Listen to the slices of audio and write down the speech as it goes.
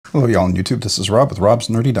Hello y'all on YouTube, this is Rob with Rob's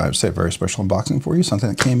Nerdy Dives. Today a very special unboxing for you, something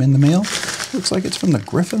that came in the mail. Looks like it's from the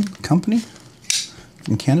Griffin Company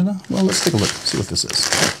in Canada. Well, let's take a look, see what this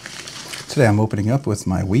is. Today I'm opening up with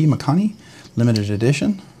my Wee Makani limited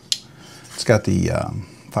edition. It's got the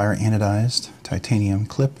fire anodized titanium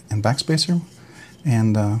clip and backspacer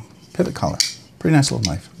and pivot collar. Pretty nice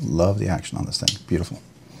little knife. Love the action on this thing, beautiful.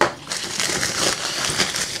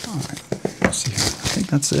 Alright, let's see here. I think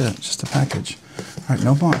that's it, just a package. Alright,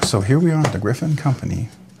 no box. So here we are at the Griffin Company.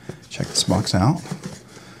 Check this box out.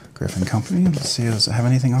 Griffin Company. Let's see, does it have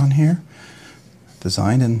anything on here?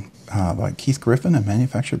 Designed by Keith Griffin and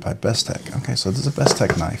manufactured by Bestech. Okay, so this is a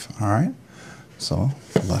Bestech knife. Alright, so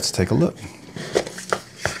let's take a look.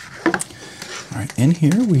 Alright, in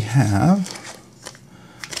here we have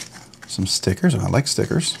some stickers. I like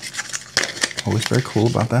stickers. Always very cool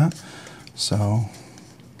about that. So,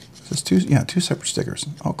 just two separate stickers.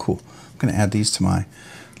 Oh, cool. I'm going to add these to my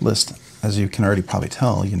list. As you can already probably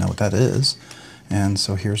tell, you know what that is. And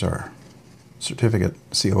so here's our certificate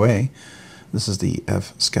COA. This is the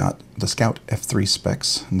Scout F3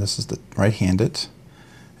 specs, and this is the right-handed,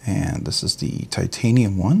 and this is the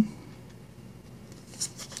titanium one.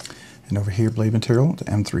 And over here, blade material, the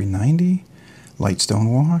M390, light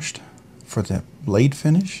stone washed for the blade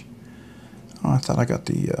finish. Oh, I thought I got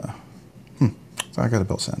the I got a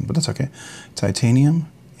belt satin, but that's okay.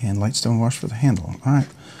 Titanium and light stone wash for the handle. All right.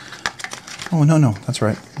 Oh, no, that's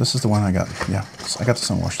right. This is the one I got. Yeah, I got the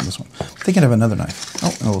stone wash in this one. I think I have another knife. Oh,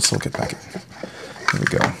 and a little silicate packet. Here we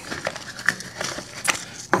go.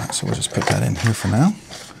 All right, so we'll just put that in here for now.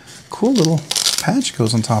 Cool little patch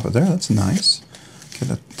goes on top of there. That's nice. You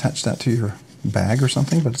could attach that to your bag or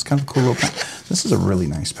something, but it's kind of a cool little pouch. This is a really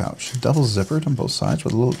nice pouch. Double zippered on both sides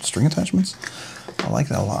with little string attachments. I like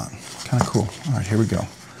that a lot. Kind of cool. All right, here we go.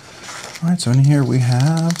 All right, so in here we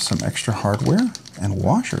have some extra hardware and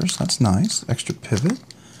washers. That's nice. Extra pivot.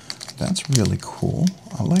 That's really cool.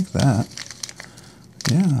 I like that.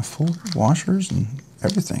 Yeah, full washers and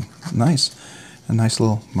everything. Nice. A nice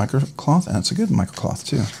little microcloth, and it's a good microcloth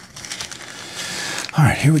too. All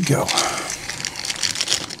right, here we go.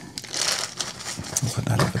 We'll put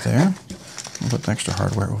that over there. We'll put the extra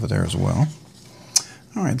hardware over there as well.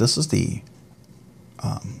 All right, this is the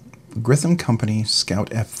Griffin Company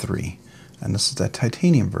Scout F3, and this is that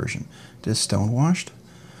titanium version. It is stone washed.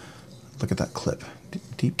 Look at that clip.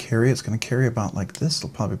 Deep carry. It's going to carry about like this. It'll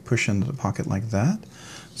probably push into the pocket like that.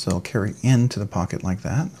 So it'll carry into the pocket like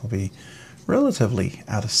that. It'll be relatively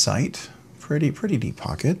out of sight. Pretty deep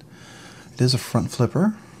pocket. It is a front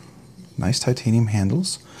flipper. Nice titanium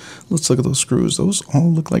handles. Let's look at those screws. Those all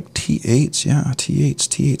look like T8s. Yeah,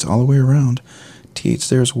 T8s all the way around. T8s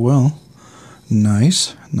there as well.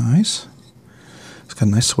 Nice. It's got a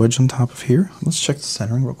nice wedge on top of here. Let's check the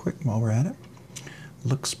centering real quick while we're at it.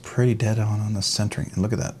 Looks pretty dead on the centering. And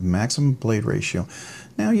look at that, maximum blade ratio.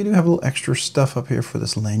 Now you do have a little extra stuff up here for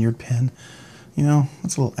this lanyard pin. You know,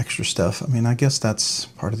 that's a little extra stuff. I mean, I guess that's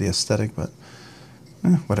part of the aesthetic, but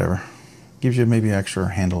whatever. Gives you maybe extra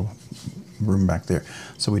handle room back there.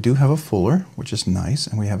 So we do have a fuller, which is nice,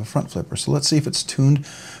 and we have a front flipper. So let's see if it's tuned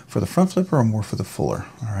for the front flipper or more for the fuller.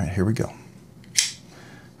 All right, here we go.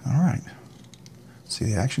 All right. See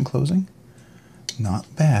the action closing?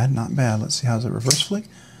 Not bad, not bad. Let's see, how's it reverse flick?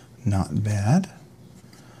 Not bad.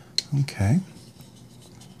 Okay.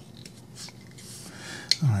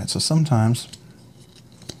 All right, so sometimes,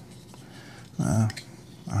 all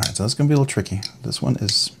right, so that's going to be a little tricky. This one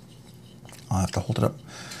is, I'll have to hold it up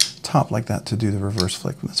top like that to do the reverse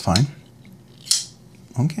flick. That's fine.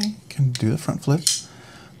 Okay, can do the front flip.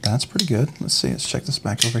 That's pretty good. Let's see, let's check this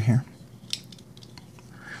back over here.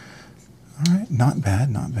 All right, not bad,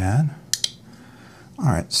 not bad. All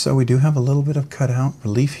right, so we do have a little bit of cutout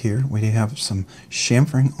relief here. We do have some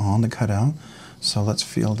chamfering on the cutout. So let's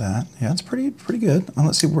feel that. Yeah, it's pretty good.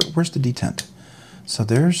 Let's see, where's the detent? So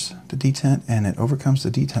there's the detent, and it overcomes the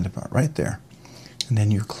detent about right there. And then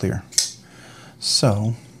you're clear.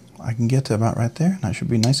 So I can get to about right there, and I should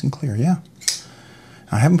be nice and clear, yeah.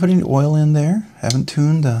 I haven't put any oil in there. Haven't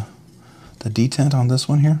tuned the detent on this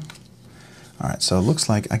one here. All right, so it looks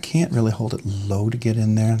like I can't really hold it low to get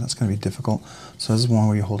in there. That's going to be difficult. So this is one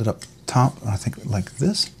where you hold it up top, I think like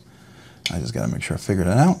this. I just got to make sure I figured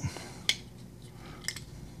it out.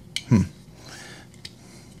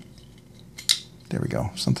 There we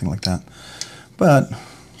go, something like that. But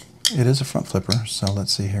it is a front flipper, so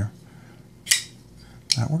let's see here.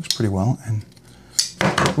 That works pretty well. And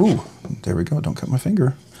ooh, there we go. Don't cut my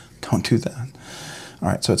finger. Don't do that. All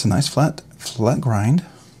right, so it's a nice flat grind.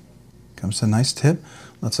 Comes to a nice tip.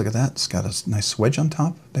 Let's look at that. It's got a nice wedge on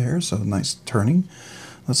top there, so nice turning.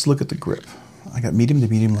 Let's look at the grip. I got medium to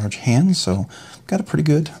medium large hands, so got a pretty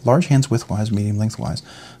good large hands widthwise, medium lengthwise.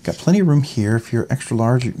 Got plenty of room here. If you're extra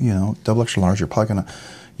large, you know, double extra large, you're probably gonna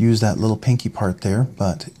use that little pinky part there,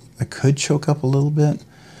 but it could choke up a little bit.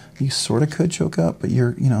 You sort of could choke up, but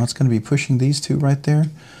you know, it's gonna be pushing these two right there,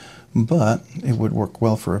 but it would work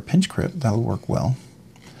well for a pinch grip. That'll work well.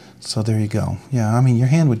 So there you go. Yeah, I mean, your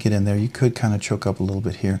hand would get in there. You could kind of choke up a little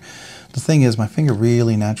bit here. The thing is, my finger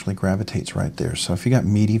really naturally gravitates right there. So if you got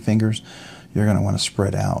meaty fingers, you're going to want to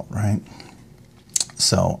spread out, right?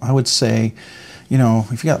 So I would say, you know,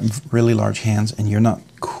 if you got really large hands and you're not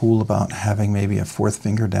cool about having maybe a fourth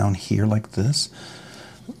finger down here like this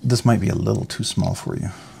might be a little too small for you.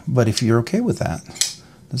 But if you're okay with that,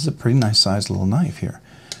 this is a pretty nice sized little knife here.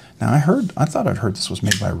 Now I thought I'd heard this was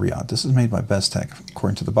made by Riyadh. This is made by Bestech,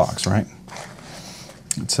 according to the box, right?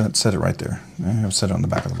 It said it right there. I've said it on the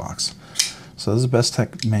back of the box. So this is a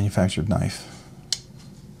Bestech manufactured knife.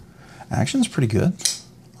 Action's pretty good.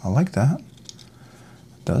 I like that.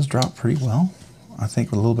 It does drop pretty well. I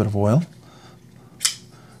think with a little bit of oil,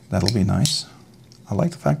 that'll be nice. I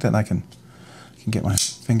like the fact that I can get my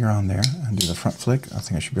finger on there and do the front flick. I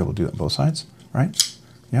think I should be able to do it on both sides, right?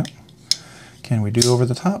 Yep. Can we do over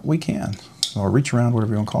the top? We can. Or reach around,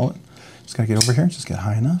 whatever you want to call it. Just got to get over here. Just get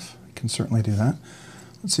high enough. You can certainly do that.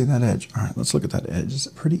 Let's see that edge. All right, let's look at that edge. Is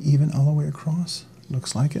it pretty even all the way across?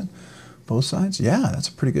 Looks like it. Both sides? Yeah, that's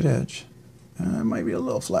a pretty good edge. It might be a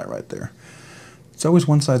little flat right there. It's always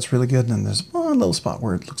one side's really good, and then there's one little spot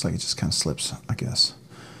where it looks like it just kind of slips, I guess.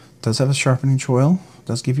 It does have a sharpening choil. It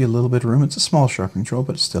does give you a little bit of room. It's a small sharpening choil,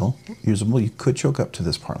 but it's still usable. You could choke up to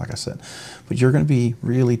this part, like I said. But you're going to be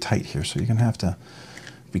really tight here, so you're going to have to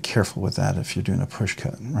be careful with that if you're doing a push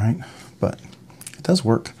cut, right? But it does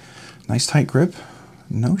work. Nice tight grip.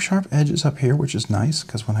 No sharp edges up here, which is nice,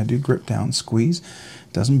 because when I do grip down, squeeze,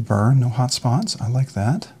 it doesn't burn, no hot spots. I like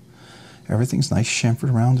that. Everything's nice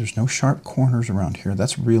chamfered around. There's no sharp corners around here.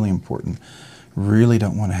 That's really important. Really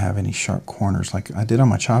don't want to have any sharp corners like I did on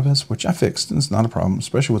my Chavez, which I fixed, and it's not a problem,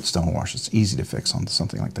 especially with stone wash. It's easy to fix on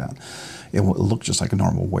something like that. It will look just like a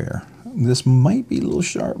normal wear. This might be a little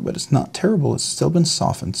sharp, but it's not terrible. It's still been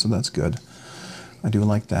softened, so that's good. I do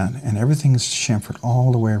like that. And everything is chamfered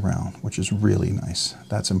all the way around, which is really nice.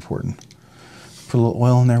 That's important. Put a little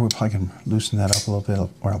oil in there. We probably can loosen that up a little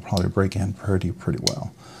bit, or it'll probably break in pretty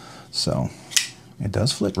well. So it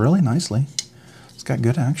does flip really nicely. It's got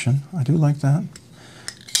good action. I do like that.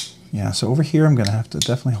 Yeah, so over here I'm going to have to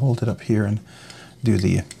definitely hold it up here and do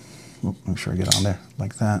the, make sure I get on there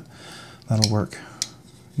like that. That'll work.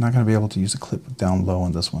 I'm not going to be able to use a clip down low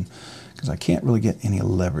on this one because I can't really get any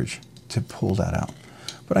leverage to pull that out.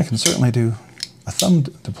 But I can certainly do a thumb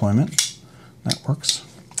deployment. That works.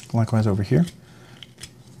 Likewise over here.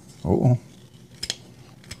 Oh.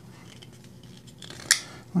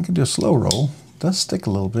 I can do a slow roll. It does stick a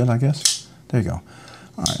little bit, I guess. There you go.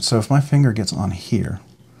 All right, so if my finger gets on here,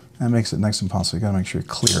 that makes it next to impossible. You gotta make sure you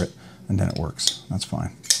clear it, and then it works. That's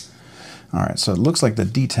fine. All right, so it looks like the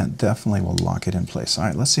detent definitely will lock it in place. All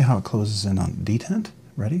right, let's see how it closes in on detent.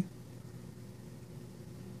 Ready?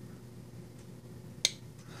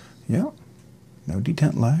 Yep, no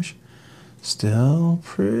detent lash. Still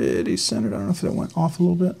pretty centered. I don't know if that went off a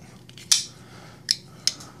little bit.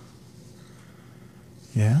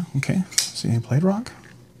 Yeah, okay. See any blade rock?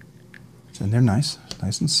 It's in there nice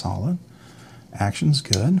and solid. Action's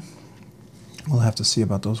good. We'll have to see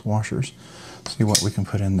about those washers, see what we can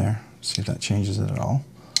put in there, see if that changes it at all.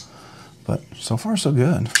 But so far so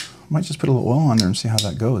good. Might just put a little oil on there and see how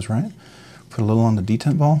that goes, right? Put a little on the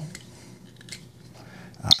detent ball.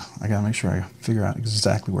 I gotta make sure I figure out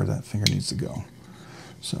exactly where that finger needs to go.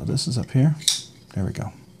 So this is up here. There we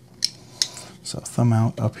go. So thumb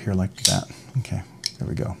out up here like that. Okay, there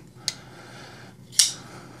we go.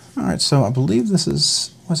 All right, so I believe this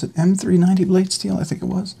is, was it M390 blade steel? I think it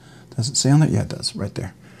was. Does it say on there? Yeah, it does, right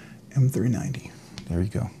there. M390. There you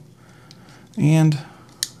go. And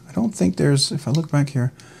I don't think there's, if I look back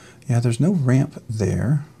here, yeah, there's no ramp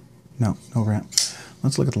there. No ramp.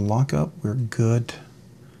 Let's look at the lockup. We're good.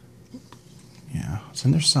 Yeah, it's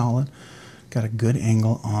in there solid. Got a good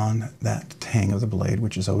angle on that tang of the blade,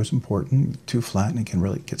 which is always important. Too flat and it can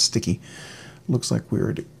really get sticky. Looks like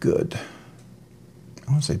we're at a good,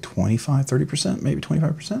 I want to say 25, 30%, maybe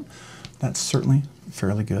 25%. That's certainly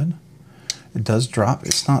fairly good. It does drop.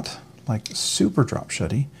 It's not like super drop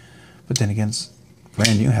shutty, but then again, it's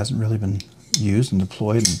brand new, hasn't really been used and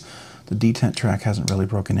deployed, and the detent track hasn't really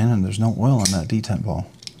broken in, and there's no oil on that detent ball,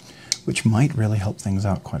 which might really help things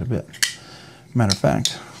out quite a bit. Matter of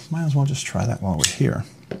fact, might as well just try that while we're here.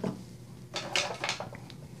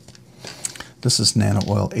 This is nano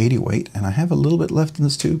oil 80 weight, and I have a little bit left in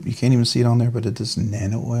this tube. You can't even see it on there, but it is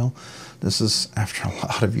nano oil. This is after a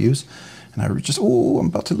lot of use, and I just, oh, I'm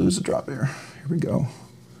about to lose a drop here. Here we go.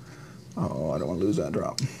 Oh, I don't want to lose that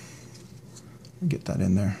drop. Get that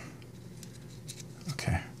in there.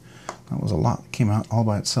 Okay, that was a lot. It came out all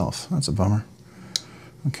by itself. That's a bummer.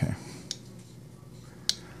 Okay,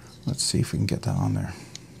 let's see if we can get that on there.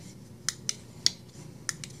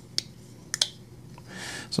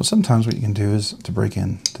 So sometimes what you can do is to break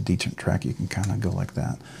in the detent track, you can kind of go like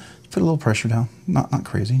that. Put a little pressure down, not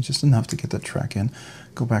crazy, just enough to get that track in.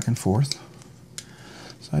 Go back and forth.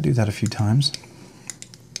 So I do that a few times.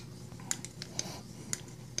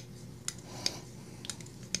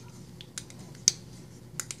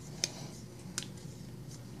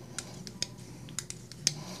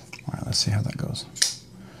 All right, let's see how that goes.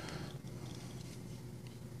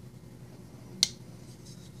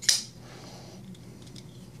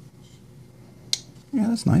 Yeah,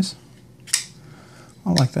 that's nice.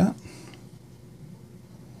 I like that.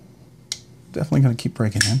 Definitely going to keep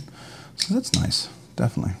breaking in. So that's nice.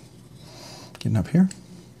 Definitely. Getting up here.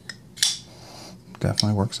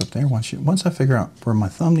 Definitely works up there. Once I figure out where my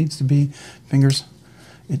thumb needs to be, fingers,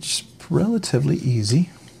 it's relatively easy.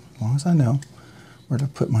 As long as I know where to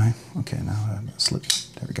put my, okay, now I slip.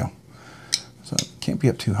 There we go. So it can't be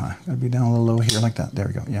up too high. Got to be down a little low here like that. There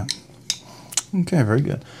we go. Yeah. Okay, very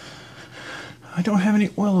good. I don't have any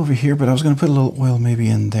oil over here, but I was going to put a little oil maybe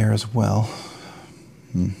in there as well.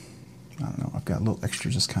 I don't know. I've got a little extra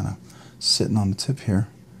just kind of sitting on the tip here.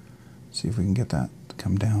 See if we can get that to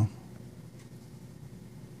come down.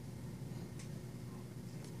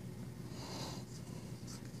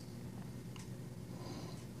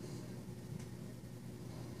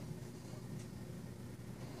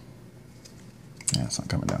 Yeah, it's not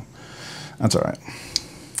coming down. That's all right.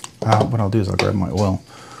 What I'll do is I'll grab my oil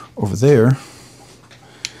over there.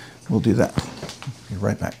 We'll do that. Be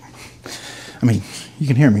right back. I mean, you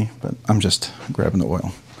can hear me, but I'm just grabbing the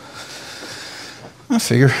oil. I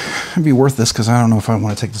figure it'd be worth this because I don't know if I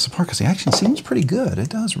want to take this apart because the action seems pretty good. It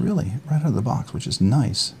does really, right out of the box, which is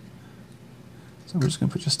nice. So we're just going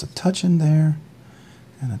to put just a touch in there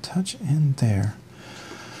and a touch in there.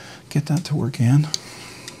 Get that to work in.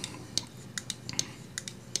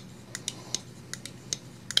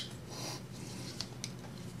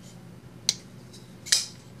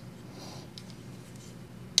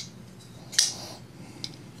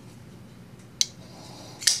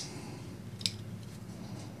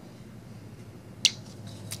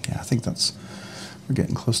 I think we're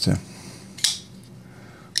getting close to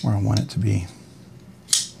where I want it to be.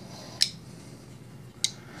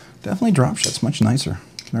 Definitely drop shut's much nicer.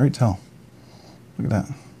 Can already tell. Look at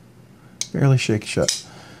that. Barely shake shut.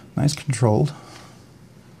 Nice controlled.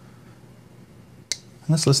 And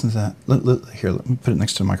let's listen to that. Here, let me put it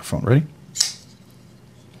next to the microphone. Ready?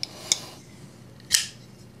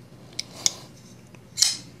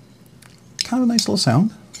 Kind of a nice little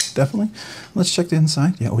sound. Definitely. Let's check the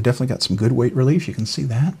inside. Yeah, we definitely got some good weight relief. You can see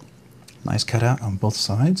that. Nice cutout on both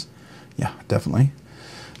sides. Yeah, definitely.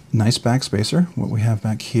 Nice back spacer. What we have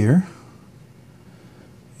back here.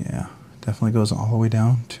 Yeah, definitely goes all the way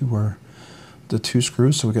down to where the two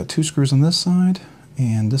screws. So we got two screws on this side,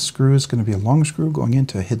 and this screw is going to be a long screw going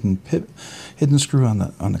into a hidden screw on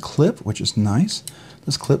the clip, which is nice.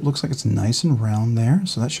 This clip looks like it's nice and round there,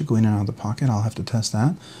 so that should go in and out of the pocket. I'll have to test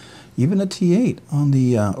that. Even a T8 on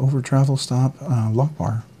the over travel stop lock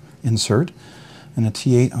bar insert, and a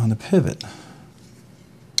T8 on the pivot.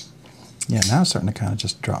 Yeah, now it's starting to kind of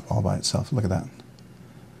just drop all by itself. Look at that.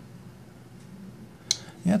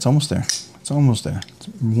 Yeah, it's almost there. It's almost there. It's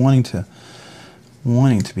wanting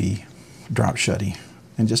to be drop shutty,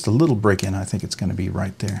 and just a little break in. I think it's going to be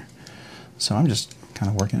right there. So I'm just kind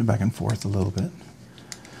of working it back and forth a little bit,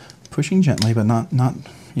 pushing gently, but not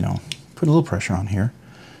you know, put a little pressure on here.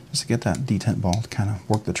 Just to get that detent ball to kind of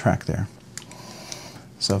work the track there.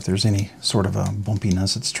 So if there's any sort of a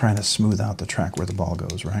bumpiness, it's trying to smooth out the track where the ball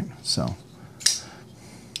goes, right? So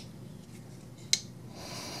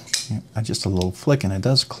yeah, just a little flick, and it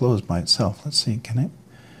does close by itself. Let's see, can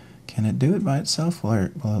it do it by itself? Will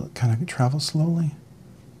it kind of travel slowly?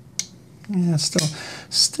 Yeah,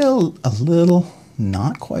 still a little,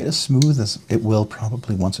 not quite as smooth as it will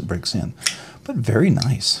probably once it breaks in, but very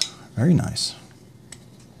nice, very nice.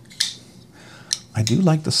 I do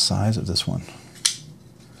like the size of this one.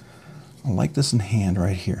 I like this in hand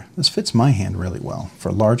right here. This fits my hand really well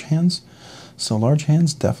for large hands. So large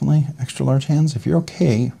hands, definitely. Extra large hands, if you're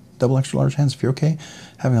okay. Double extra large hands, if you're okay.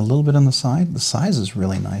 Having a little bit on the side. The size is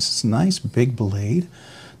really nice. It's a nice big blade.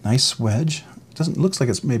 Nice wedge. Looks like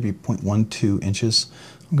it's maybe 0.12 inches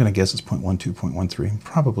I'm going to guess it's 0.12, 0.13,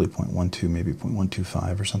 probably 0.12, maybe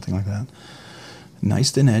 0.125 or something like that. Nice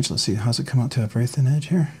thin edge. Let's see, how's it come out to a very thin edge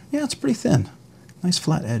here? Yeah, it's pretty thin. Nice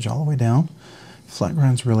flat edge all the way down. Flat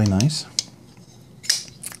ground's really nice.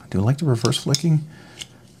 I do like the reverse flicking,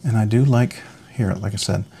 and I do like, here, like I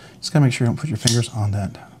said, just gotta make sure you don't put your fingers on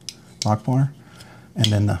that lock bar, and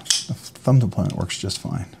then the thumb deployment works just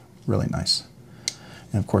fine. Really nice.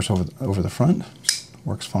 And of course, over the front,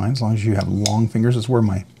 works fine as long as you have long fingers. It's where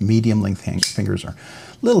my medium length fingers are a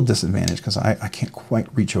little disadvantaged because I can't quite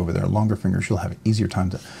reach over there. Longer fingers, you'll have an easier time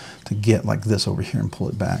to get like this over here and pull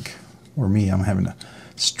it back. Where me, I'm having to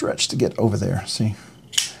stretch to get over there. See?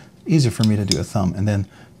 Easier for me to do a thumb, and then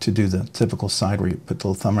to do the typical side where you put the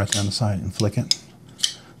little thumb right there on the side and flick it.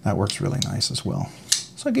 That works really nice as well.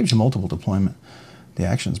 So it gives you multiple deployment. The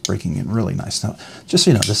action's breaking in really nice. Now, just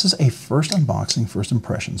so you know, this is a first unboxing, first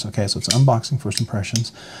impressions. Okay, so it's unboxing, first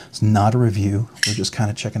impressions. It's not a review. We're just kind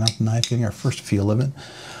of checking out the knife, getting our first feel of it.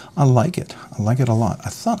 I like it. I like it a lot. I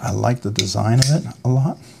thought I liked the design of it a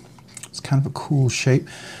lot. It's kind of a cool shape.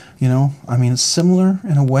 You know, I mean, it's similar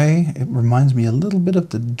in a way. It reminds me a little bit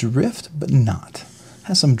of the Drift, but not. It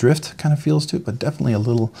has some Drift kind of feels to it, but definitely a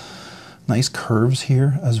little nice curves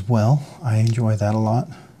here as well. I enjoy that a lot.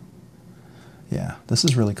 Yeah, this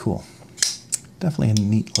is really cool. Definitely a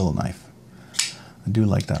neat little knife. I do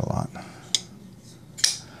like that a lot. I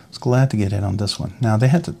was glad to get in on this one. Now, they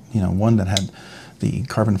had to, you know, one that had the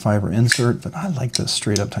carbon fiber insert, but I like the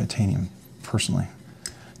straight up titanium, personally.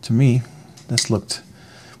 To me, this looked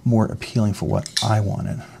more appealing for what I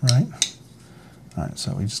wanted, right? All right,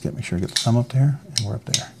 so we just make sure to get the thumb up there, and we're up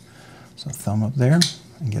there. So thumb up there,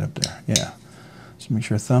 and get up there, yeah. So make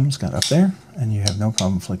sure thumb's got up there, and you have no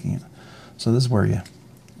problem flicking it. So this is where you,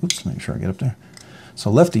 oops, make sure I get up there. So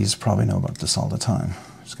lefties probably know about this all the time.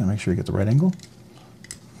 Just gotta make sure you get the right angle.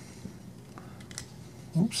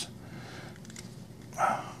 Oops.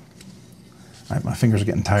 All right, my fingers are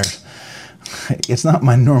getting tired. It's not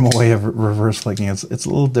my normal way of reverse flicking. It's a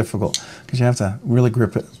little difficult because you have to really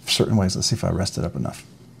grip it certain ways. Let's see if I rest it up enough.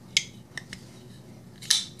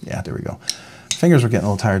 Yeah, there we go. Fingers were getting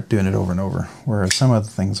a little tired doing it over and over, whereas some other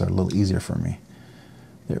things are a little easier for me.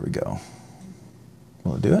 There we go.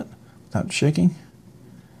 Will it do it without shaking?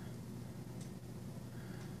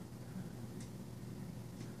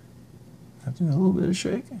 Have to do a little bit of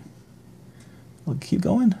shaking. Will it keep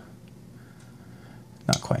going?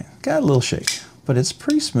 Not quite. Got a little shake, but it's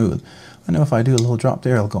pretty smooth. I know if I do a little drop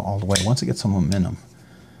there, it'll go all the way. Once it gets some momentum,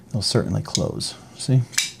 it'll certainly close. See?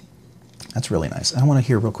 That's really nice. I want to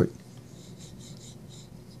hear real quick.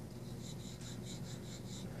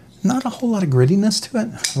 Not a whole lot of grittiness to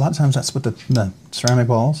it. A lot of times that's with the ceramic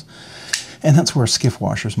balls, and that's where Skiff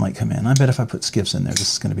washers might come in. I bet if I put Skiffs in there,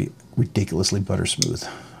 this is going to be ridiculously butter smooth,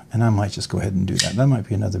 and I might just go ahead and do that. That might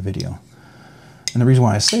be another video. And the reason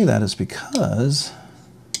why I say that is because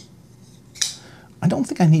I don't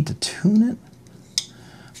think I need to tune it,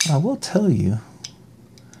 but I will tell you,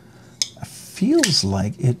 it feels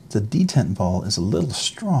like the detent ball is a little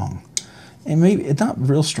strong. And maybe it's not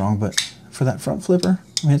real strong, but for that front flipper,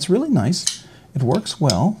 I mean, it's really nice. It works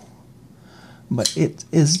well, but it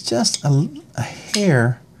is just a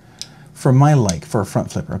hair for my like for a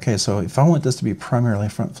front flipper. Okay, so if I want this to be primarily a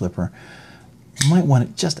front flipper, I might want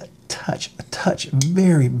it just a touch,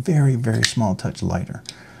 very, very, very small touch lighter.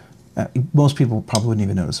 Most people probably wouldn't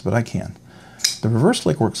even notice, but I can. The reverse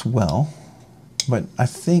flick works well, but I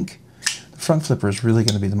think the front flipper is really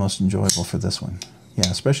going to be the most enjoyable for this one. Yeah,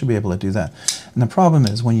 especially be able to do that. And the problem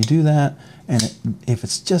is when you do that, and if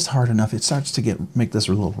it's just hard enough, it starts to make this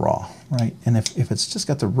a little raw, right? And if it's just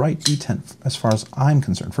got the right detent as far as I'm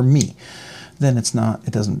concerned, for me, then it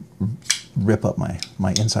doesn't rip up my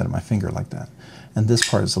inside of my finger like that. And this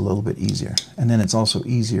part is a little bit easier. And then it's also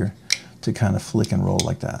easier to kind of flick and roll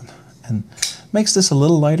like that. And makes this a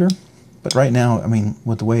little lighter, but right now, I mean,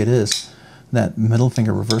 with the way it is, that middle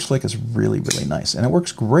finger reverse flick is really, really nice. And it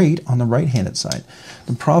works great on the right-handed side.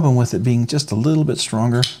 The problem with it being just a little bit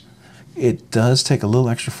stronger, it does take a little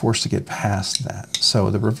extra force to get past that. So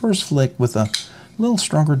the reverse flick with a little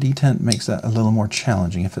stronger detent makes that a little more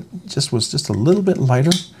challenging. If it just was just a little bit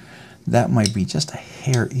lighter, that might be just a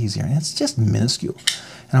hair easier. And it's just minuscule.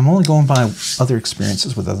 And I'm only going by other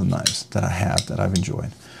experiences with other knives that I have that I've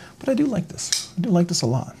enjoyed. But I do like this. I do like this a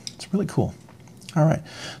lot. It's really cool. All right,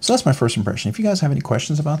 so that's my first impression. If you guys have any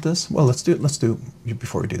questions about this, well, let's do it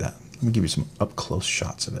before we do that. Let me give you some up-close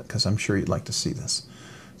shots of it, because I'm sure you'd like to see this.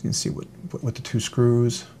 You can see what the two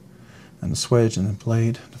screws and the swedge and the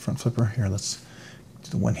blade, the front flipper. Here, let's do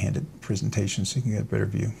the one-handed presentation so you can get a better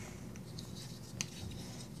view.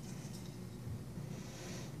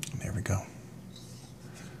 There we go.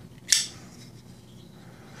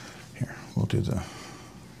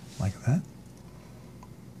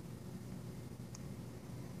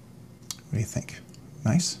 What do you think?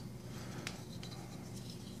 Nice?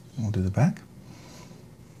 We'll do the back.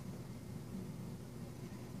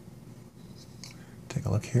 Take a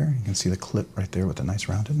look here. You can see the clip right there with the nice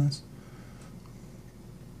roundedness.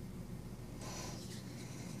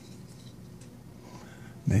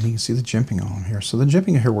 Then you can see the jimping on here. So the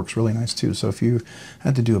jimping here works really nice too. So if you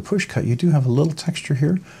had to do a push cut, you do have a little texture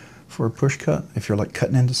here for a push cut. If you're like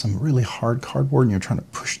cutting into some really hard cardboard and you're trying to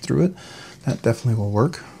push through it, that definitely will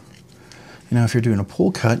work. You know, if you're doing a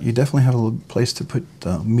pull cut, you definitely have a little place to put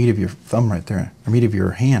the meat of your thumb right there, or meat of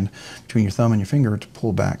your hand between your thumb and your finger to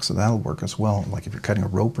pull back. So that'll work as well. Like if you're cutting a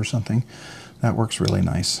rope or something, that works really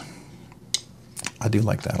nice. I do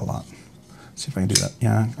like that a lot. See if I can do that.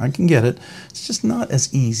 Yeah, I can get it. It's just not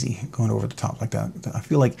as easy going over the top like that. I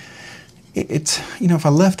feel like it's, you know, if I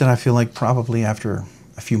left it, I feel like probably after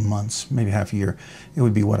a few months, maybe half a year, it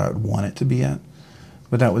would be what I would want it to be at.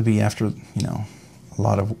 But that would be after, you know, a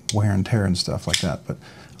lot of wear and tear and stuff like that. But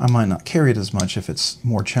I might not carry it as much if it's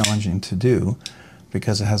more challenging to do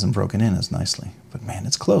because it hasn't broken in as nicely. But man,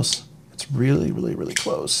 it's close. It's really, really, really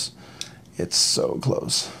close. It's so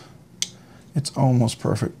close. It's almost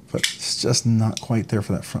perfect, but it's just not quite there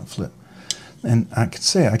for that front flip. And I could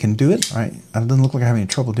say I can do it, right? It doesn't look like I have any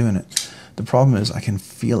trouble doing it. The problem is I can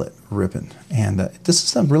feel it ripping. And this is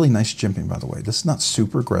some really nice jimping, by the way. This is not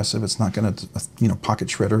super aggressive. It's not going to, you know, pocket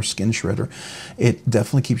shredder, skin shredder. It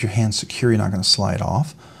definitely keeps your hand secure. You're not going to slide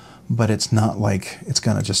off. But it's not like it's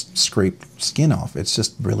going to just scrape skin off. It's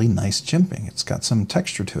just really nice jimping. It's got some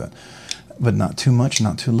texture to it, but not too much,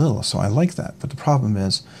 not too little. So I like that. But the problem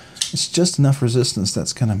is, it's just enough resistance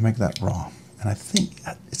that's going to make that raw. And I think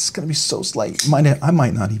it's going to be so slight. I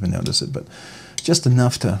might not even notice it, but just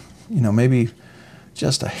enough to, you know, maybe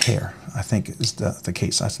just a hair, I think is the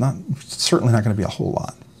case. That's not, certainly not going to be a whole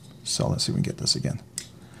lot. So let's see if we can get this again.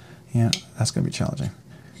 Yeah, that's going to be challenging.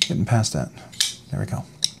 Getting past that. There we go.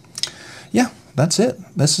 Yeah, that's it.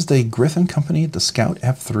 This is the Griffin Company, the Scout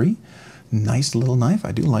F3. Nice little knife.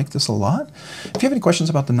 I do like this a lot. If you have any questions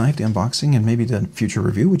about the knife, the unboxing, and maybe the future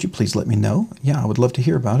review, would you please let me know? Yeah, I would love to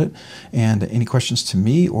hear about it. And any questions to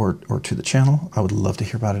me or to the channel, I would love to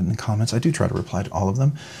hear about it in the comments. I do try to reply to all of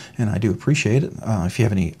them, and I do appreciate it. If you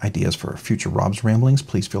have any ideas for future Rob's ramblings,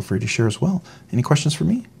 please feel free to share as well. Any questions for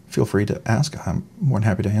me? Feel free to ask. I'm more than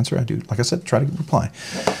happy to answer. I do, like I said, try to reply.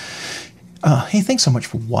 Hey, thanks so much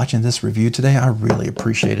for watching this review today. I really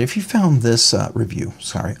appreciate it. If you found this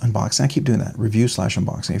unboxing, I keep doing that,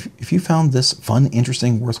 review/unboxing. If you found this fun,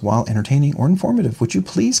 interesting, worthwhile, entertaining, or informative, would you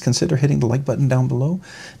please consider hitting the like button down below?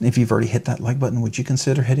 And if you've already hit that like button, would you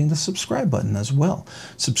consider hitting the subscribe button as well?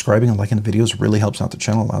 Subscribing and liking the videos really helps out the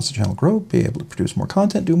channel, allows the channel to grow, be able to produce more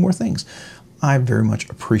content, do more things. I very much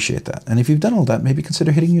appreciate that. And if you've done all that, maybe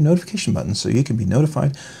consider hitting your notification button so you can be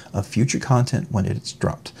notified of future content when it's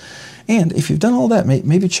dropped. And if you've done all that,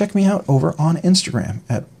 maybe check me out over on Instagram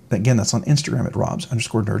at, again, that's on Instagram at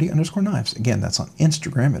Robs_nerdy_knives. Again, that's on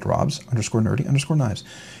Instagram at Robs_nerdy_knives.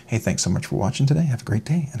 Hey, thanks so much for watching today. Have a great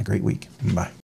day and a great week. Bye.